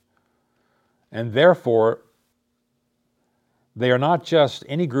Christ. And therefore, they are not just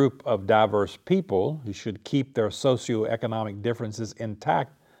any group of diverse people who should keep their socioeconomic differences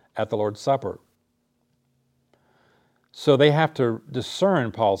intact at the Lord's Supper. So they have to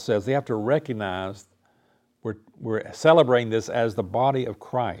discern, Paul says, they have to recognize we're celebrating this as the body of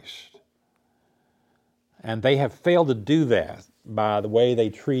Christ. And they have failed to do that by the way they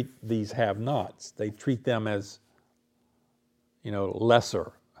treat these have-nots. They treat them as,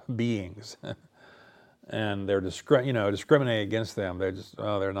 lesser beings. And they're discriminating against them.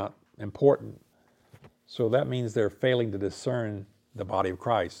 They're not important. So that means they're failing to discern the body of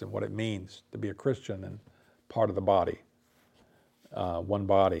Christ and what it means to be a Christian and part of the body, one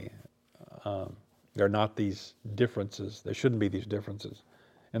body. There are not these differences. There shouldn't be these differences.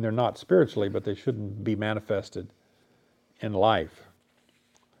 And they're not spiritually, but they shouldn't be manifested in life.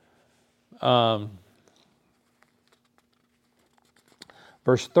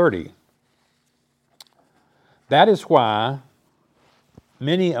 Verse 30. That is why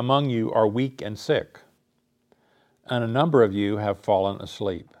many among you are weak and sick, and a number of you have fallen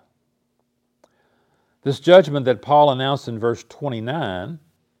asleep. This judgment that Paul announced in verse 29,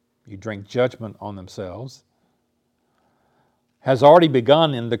 you drink judgment on themselves, has already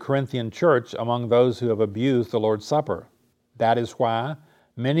begun in the Corinthian church among those who have abused the Lord's Supper. That is why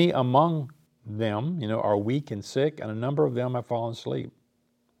many among them, are weak and sick, and a number of them have fallen asleep.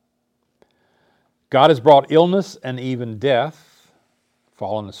 God has brought illness and even death,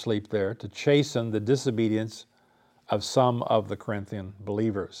 fallen asleep there, to chasten the disobedience of some of the Corinthian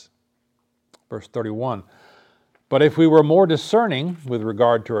believers. Verse 31, but if we were more discerning with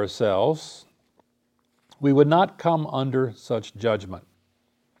regard to ourselves, we would not come under such judgment.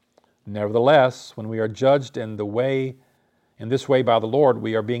 Nevertheless, when we are judged in this way by the Lord,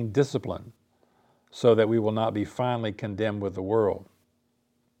 we are being disciplined, so that we will not be finally condemned with the world.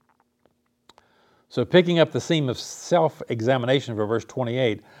 So picking up the theme of self-examination for verse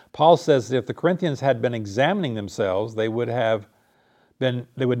 28, Paul says that if the Corinthians had been examining themselves, they would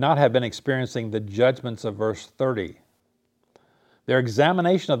not have been experiencing the judgments of verse 30. Their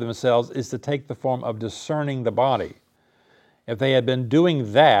examination of themselves is to take the form of discerning the body. If they had been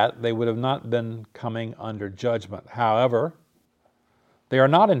doing that, they would have not been coming under judgment. However, they are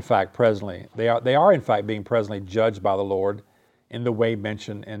not in fact presently. They are in fact being presently judged by the Lord in the way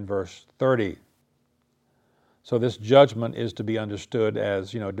mentioned in verse 30. So this judgment is to be understood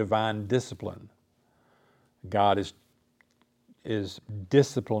as, divine discipline. God is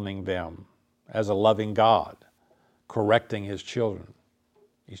disciplining them as a loving God, correcting his children.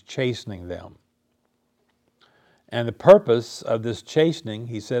 He's chastening them. And the purpose of this chastening,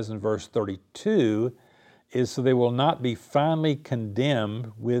 he says in verse 32, is so they will not be finally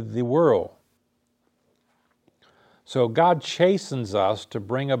condemned with the world. So God chastens us to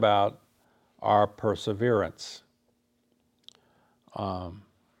bring about our perseverance. So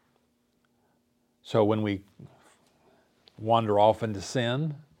when we wander off into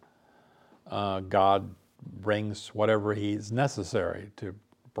sin, God brings whatever He's necessary to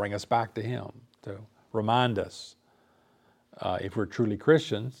bring us back to Him, to remind us. If we're truly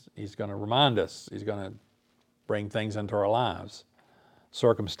Christians, He's going to remind us. He's going to bring things into our lives,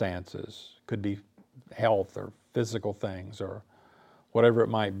 circumstances, could be health or physical things or whatever it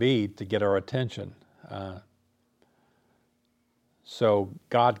might be to get our attention. So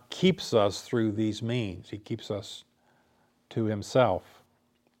God keeps us through these means. He keeps us to Himself.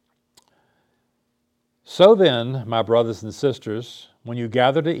 So then, my brothers and sisters, when you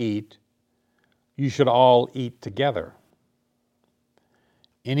gather to eat, you should all eat together.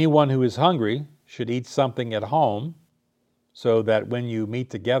 Anyone who is hungry should eat something at home, so that when you meet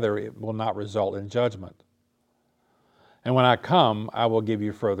together, it will not result in judgment. And when I come, I will give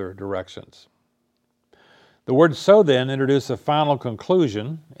you further directions. The word so then introduces a final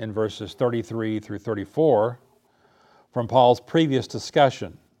conclusion in verses 33 through 34 from Paul's previous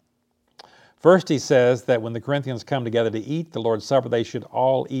discussion. First, he says that when the Corinthians come together to eat the Lord's Supper, they should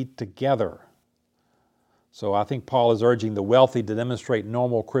all eat together. So I think Paul is urging the wealthy to demonstrate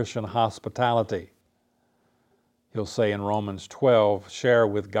normal Christian hospitality. He'll say in Romans 12, share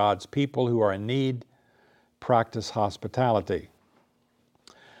with God's people who are in need, practice hospitality.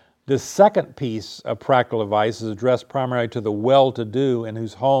 The second piece of practical advice is addressed primarily to the well-to-do in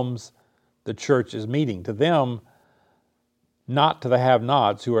whose homes the church is meeting. To them, not to the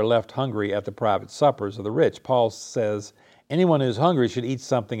have-nots who are left hungry at the private suppers of the rich. Paul says, anyone who's hungry should eat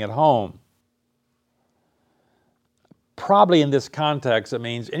something at home. Probably in this context, it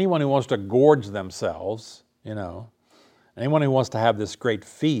means anyone who wants to gorge themselves, anyone who wants to have this great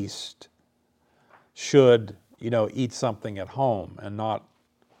feast should, eat something at home and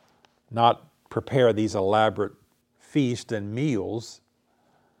not prepare these elaborate feasts and meals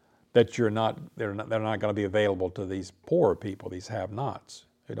that they're not going to be available to these poor people, these have-nots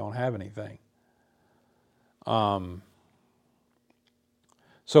who don't have anything.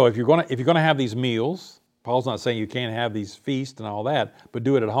 So if you're going to have these meals, Paul's not saying you can't have these feasts and all that, but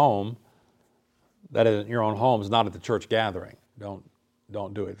do it at home. That is, in your own homes, not at the church gathering. Don't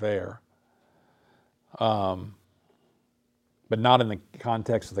do it there. But not in the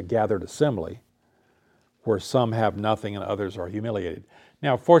context of the gathered assembly, where some have nothing and others are humiliated.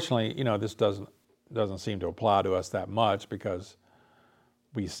 Now, fortunately, this doesn't seem to apply to us that much because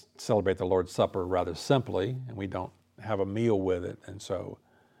we celebrate the Lord's Supper rather simply, and we don't have a meal with it, and so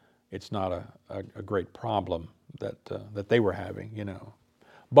it's not a great problem that they were having,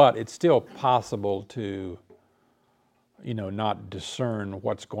 But it's still possible to, not discern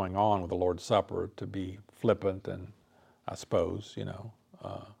what's going on with the Lord's Supper, to be flippant and, I suppose,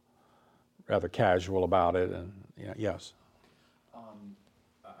 rather casual about it. And yes.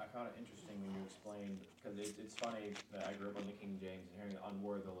 I found it interesting when you explained, because it's funny that I grew up on the King James and hearing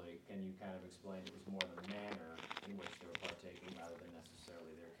unworthily, can you kind of explain it was more the manner in which they were partaking rather than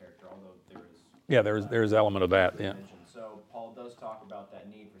necessarily their character, although there is. Yeah, there's element of that. Yeah. So Paul does talk about that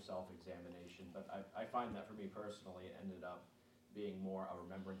need for self-examination, but I find that for me personally, it ended up being more a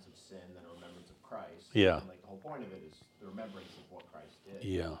remembrance of sin than a remembrance of Christ. Yeah. And like the whole point of it is the remembrance of what Christ did.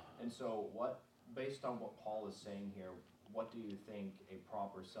 Yeah. And so based on what Paul is saying here, what do you think a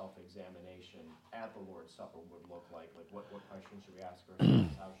proper self-examination at the Lord's Supper would look like? Like what questions should we ask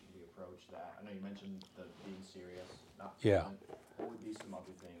ourselves? How should we approach that? I know you mentioned the being serious, not Yeah. What would be some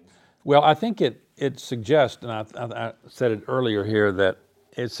other things? Well, I think it suggests, and I said it earlier here, that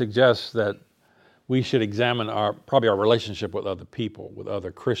it suggests that we should examine probably our relationship with other people, with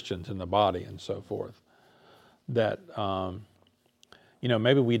other Christians in the body and so forth. That,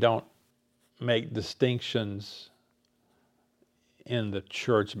 maybe we don't make distinctions in the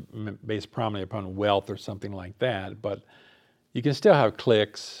church based primarily upon wealth or something like that, but you can still have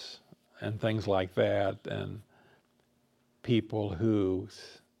cliques and things like that, and people who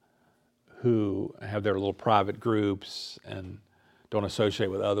have their little private groups and don't associate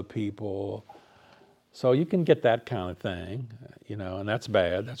with other people. So you can get that kind of thing, and that's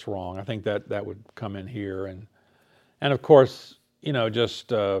bad, that's wrong. I think that would come in here. And of course,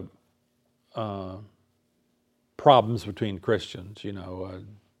 just problems between Christians,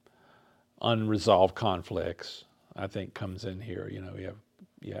 unresolved conflicts, I think comes in here. You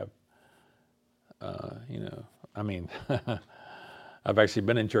have I've actually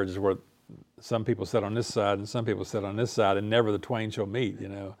been in churches where some people sit on this side and some people sit on this side, and never the twain shall meet.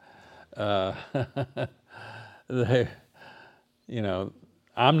 I'm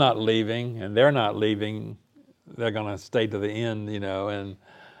not leaving and they're not leaving. They're going to stay to the end,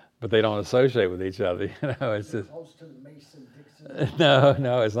 but they don't associate with each other. It's just Close to the Mason-Dixon.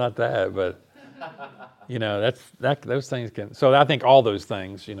 no, it's not that. But those things can. So I think all those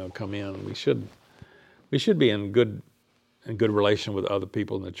things, come in. We should be in good relation with other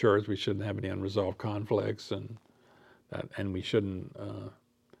people in the church. We shouldn't have any unresolved conflicts, and we shouldn't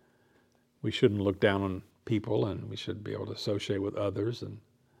look down on people, and we should be able to associate with others and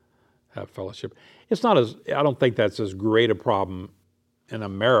have fellowship. I don't think that's as great a problem in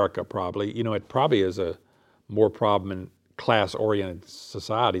America, probably. It probably is a more problem in class-oriented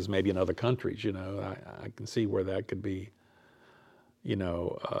societies, maybe in other countries. I can see where that could be.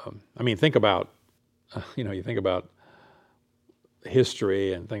 Think about, you think about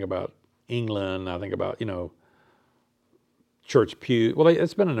history and think about England. I think about, church pews. Well,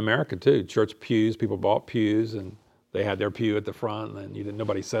 it's been in America too. Church pews. People bought pews and they had their pew at the front, and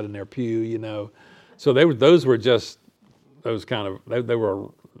nobody sat in their pew. So those were just those kind of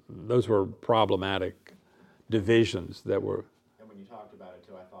those were problematic divisions that were. And when you talked about it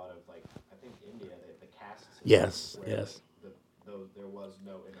too, I thought of I think India, the caste system. Yes, where yes. There was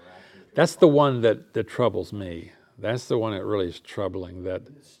no interaction. That's the one that troubles me. That's the one that really is troubling. That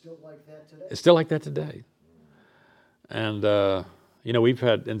It's still like that today. it's still like that today. And we've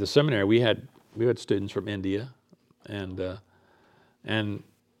had in the seminary we had students from India, and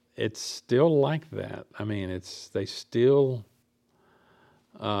it's still like that. They still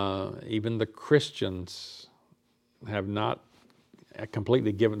even the Christians have not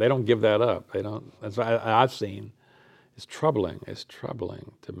completely given. They don't give that up. They don't. That's what I've seen. It's troubling. It's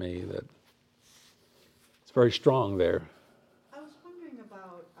troubling to me that it's very strong there. I was wondering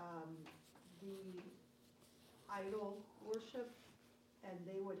about the idol worship, and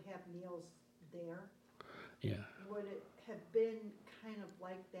they would have meals there. Yeah. Would it have been kind of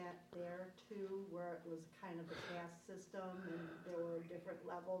like that there too, where it was kind of a caste system and there were different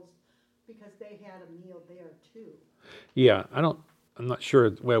levels? Because they had a meal there too. Yeah, I'm not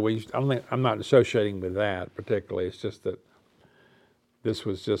sure. Well, I'm not associating with that particularly. It's just that this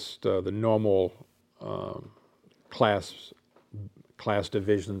was just the normal class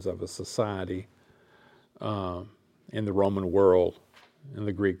divisions of a society in the Roman world, in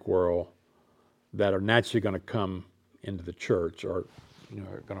the Greek world, that are naturally going to come into the church, or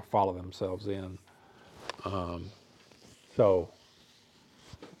are going to follow themselves in. So,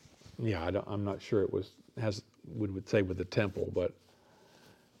 yeah, I'm not sure it would say with the temple, but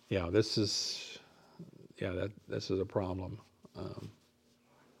yeah, this is a problem.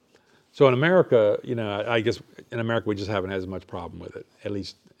 So in America, I guess in America we just haven't had as much problem with it, at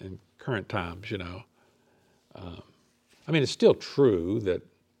least in current times. It's still true that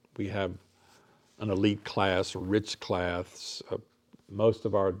we have an elite class, a rich class. Most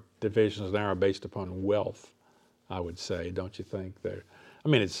of our divisions now are based upon wealth, I would say, don't you think? I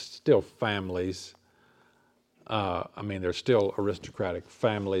mean, it's still families. They're still aristocratic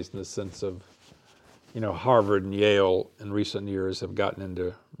families in the sense of, Harvard and Yale in recent years have gotten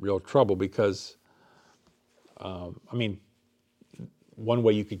into real trouble because, one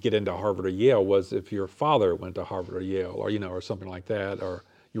way you could get into Harvard or Yale was if your father went to Harvard or Yale, or or something like that, or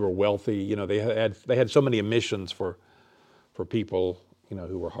you were wealthy. They had so many admissions for people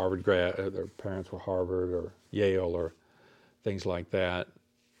who were Harvard grad, their parents were Harvard or Yale or things like that.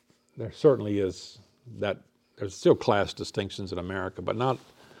 There certainly is that. There's still class distinctions in America, but not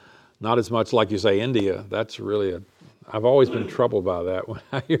as much like you say India. That's really I've always been troubled by that when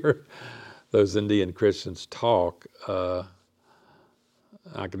I hear those Indian Christians talk. I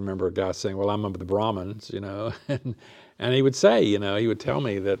can remember a guy saying, "Well, I'm of the Brahmins," and he would say, he would tell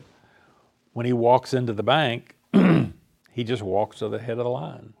me that when he walks into the bank, he just walks to the head of the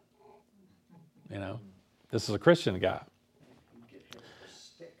line. This is a Christian guy.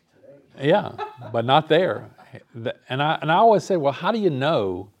 Yeah, but not there. And I always say, well, how do you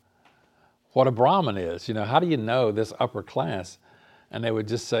know what a Brahmin is? How do you know this upper class? And they would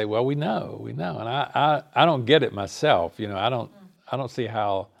just say, well, we know. And I don't get it myself. I don't see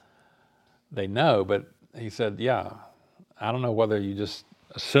how they know. But he said, yeah, I don't know whether you just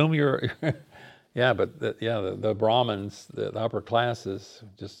assume you're, yeah, but the Brahmins, the upper classes,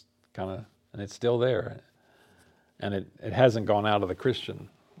 just kind of, and it's still there. And it hasn't gone out of the Christian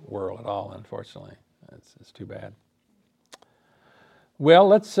world at all, unfortunately. It's too bad. Well,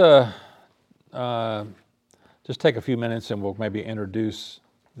 let's just take a few minutes and we'll maybe introduce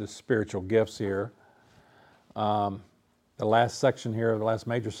the spiritual gifts here. The last section here, the last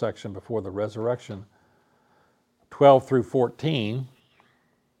major section before the resurrection, 12 through 14.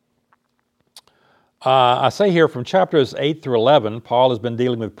 I say here from chapters 8 through 11, Paul has been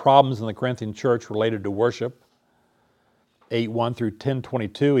dealing with problems in the Corinthian church related to worship. 8:1 through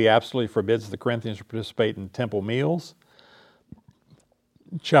 10:22, he absolutely forbids the Corinthians to participate in temple meals.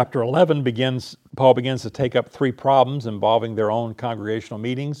 Chapter 11 Paul begins to take up three problems involving their own congregational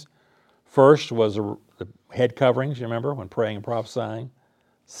meetings. First was the head coverings, you remember, when praying and prophesying.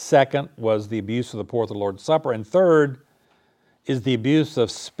 Second was the abuse of the poor at the Lord's Supper. And third is the abuse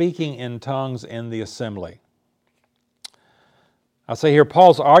of speaking in tongues in the assembly. I say here,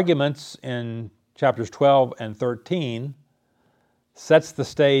 Paul's arguments in chapters 12 and 13 sets the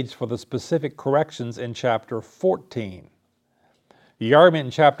stage for the specific corrections in chapter 14. The argument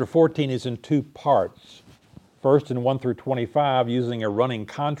in chapter 14 is in two parts. First, in 1 through 25, using a running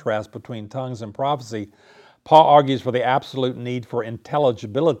contrast between tongues and prophecy, Paul argues for the absolute need for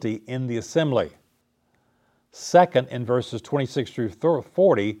intelligibility in the assembly. Second, in verses 26 through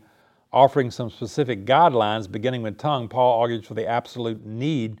 40, offering some specific guidelines beginning with tongue, Paul argues for the absolute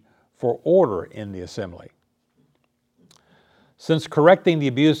need for order in the assembly. Since correcting the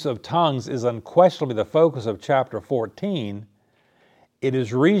abuse of tongues is unquestionably the focus of chapter 14, it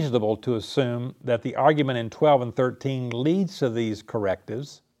is reasonable to assume that the argument in 12 and 13 leads to these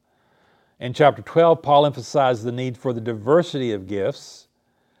correctives. In chapter 12, Paul emphasized the need for the diversity of gifts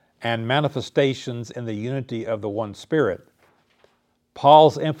and manifestations in the unity of the one Spirit.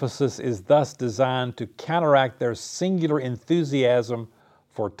 Paul's emphasis is thus designed to counteract their singular enthusiasm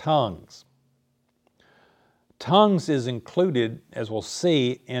for tongues. Tongues is included, as we'll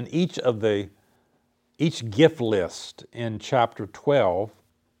see, in each gift list in chapter 12,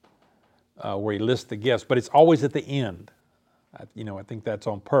 where he lists the gifts, but it's always at the end. I think that's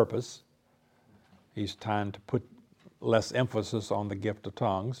on purpose. He's trying to put less emphasis on the gift of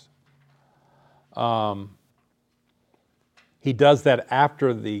tongues. He does that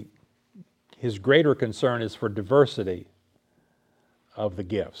after his greater concern is for diversity of the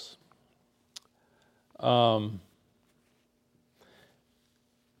gifts.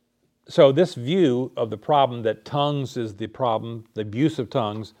 So this view of the problem that tongues is the problem, the abuse of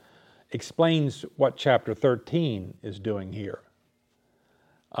tongues, explains what chapter 13 is doing here.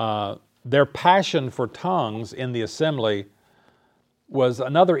 Their passion for tongues in the assembly was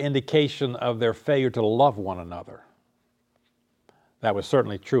another indication of their failure to love one another. That was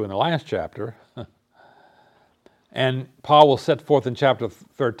certainly true in the last chapter. And Paul will set forth in chapter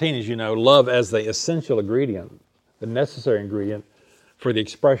 13, as you know, love as the essential ingredient, the necessary ingredient for the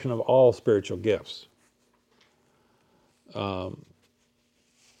expression of all spiritual gifts. The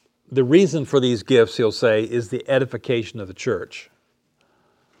reason for these gifts, he'll say, is the edification of the church,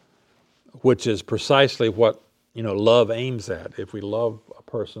 which is precisely what love aims at. If we love a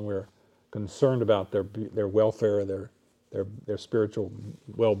person, we're concerned about their welfare, their spiritual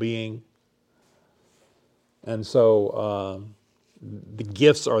well-being. And so the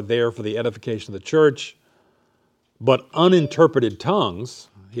gifts are there for the edification of the church, But uninterpreted tongues,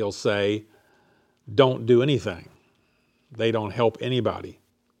 he'll say, don't do anything. They don't help anybody.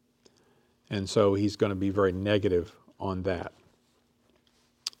 And so he's going to be very negative on that.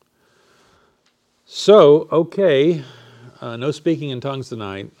 So, okay, no speaking in tongues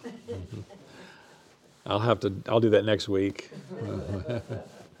tonight. I'll do that next week.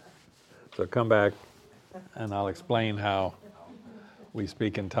 So come back and I'll explain how we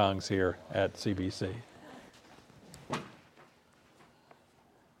speak in tongues here at CBC.